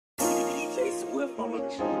whip on the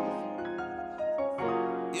truth.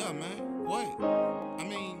 Yeah, man. What? I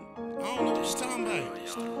mean, I don't know what you're talking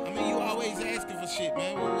about. I mean, you always asking for shit,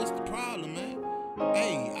 man. Well, what's the problem, man?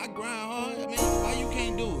 Hey, I grind hard. I mean, why you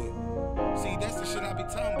can't do it? See, that's the shit I be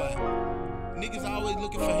talking about. Niggas always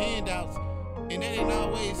looking for handouts, and that ain't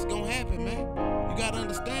always gonna happen, man. You gotta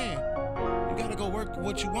understand. You gotta go work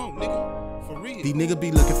what you want, nigga. For real. These niggas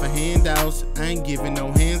be looking for handouts. I ain't giving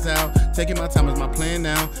no hands out. Taking my time is my plan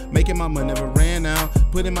now. Making my money never ran out.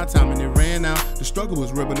 Putting my time and it ran out. The struggle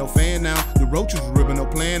was ribbon, no fan now. The roaches was ribbon, no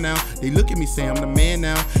plan now. They look at me say I'm the man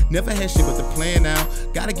now. Never had shit but the plan now.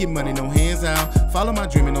 Gotta get money, no hands out. Follow my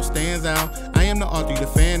dream and no stands out. I am the author, you the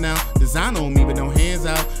fan now. Design on me but no hands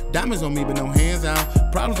out. Diamonds on me but no hands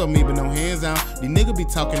out. Problems on me but no hands out. These niggas be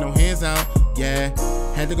talking no hands out. Yeah.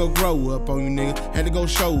 Had to go grow up on you niggas. Had to go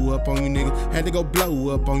show up on you niggas. Had to go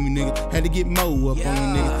blow up on you niggas. Had to get mo up on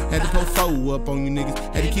you niggas. Had to put foe up on you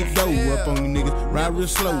niggas. Had to keep dough up on you niggas. Ride real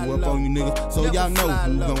slow up on you niggas. So y'all know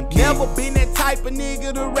who gon' kill. Never been that type of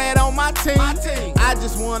nigga to rat on my team. I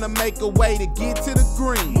just wanna make a way to get to the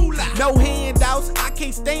green. No handouts, I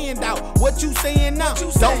can't stand out. What you saying now?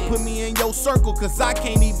 Don't put me in your circle cause I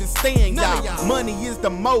can't even stand y'all. Money is the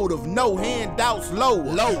motive, no handouts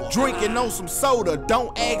lower. Drinking on some soda,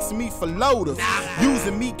 don't ask me for loaders.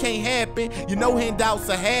 Using me can't happen, you know handouts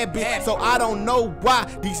a habit. So I don't know why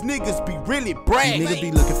these niggas be really bragging. These niggas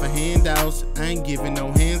be looking for handouts. I ain't giving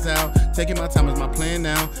no hands out. Taking my time is my plan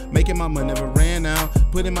now. Making my money never ran out.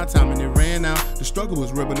 Putting my time and it ran out. The struggle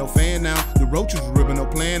was ribbon, no fan now. The roaches was ribbon, no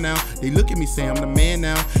plan now. They look at me say I'm the man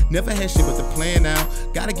now. Never had shit but the plan now.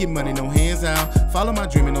 Gotta get money, no hands out. Follow my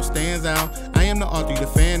dream and no stands out. I am the author, you the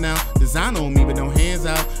fan now. Design on me but no hands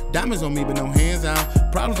out. Diamonds on me but no hands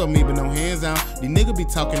out. Problems on me but no hands out. These niggas be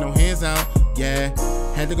talking no hands out. Yeah.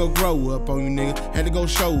 Had to go grow up on you niggas. Had to go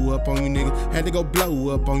show up on you niggas. Had to go blow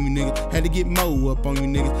up on you niggas. Had to get mo up on you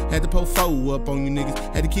niggas. Had to put foe up on you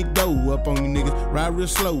niggas. Had to kick dough up on you niggas. Ride real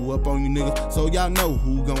slow up on you niggas. So y'all know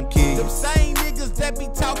who gon' kill. Them same niggas that be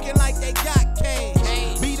talking like they got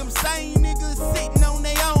cash. Be them same niggas sitting on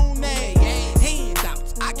their own ass.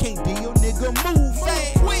 Handouts, I can't deal, nigga, move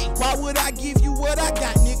fast. Why would I give you what I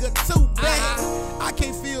got, nigga, too bad? I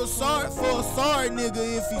can't feel sorry for a sorry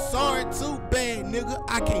nigga if he's sorry too bad, nigga.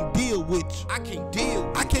 I can't deal with you. I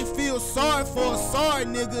can't feel sorry for a sorry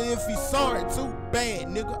nigga if he's sorry too bad,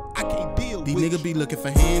 nigga. I can't deal with you. These niggas be looking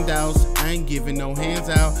for handouts. I ain't giving no hands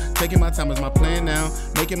out. Taking my time is my plan now.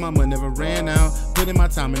 Making my money never ran out. Putting my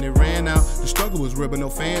time and it ran out. The struggle was ribbon, no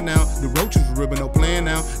fan now. The roaches was ribbon, no plan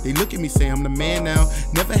now. They look at me say I'm the man now.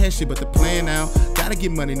 Never had shit but the plan now. Gotta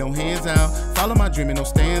get money, no hands out. Follow my dream and no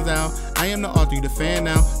stands out. I am the author, you the fan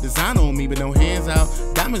now. Design on me but no hands out.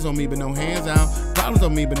 Diamonds on me but no hands out. Problems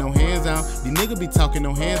on me but no hands out. These niggas be talking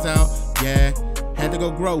no hands out. Yeah. Had to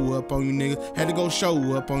go grow up on you niggas. Had to go show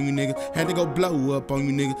up on you niggas. Had to go blow up on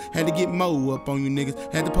you niggas. Had to get mo up on you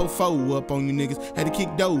niggas. Had to put foe up on you niggas. Had to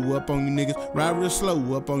kick dough up on you niggas. Ride real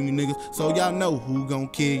slow up on you niggas. So y'all know who gon'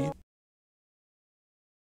 kill you.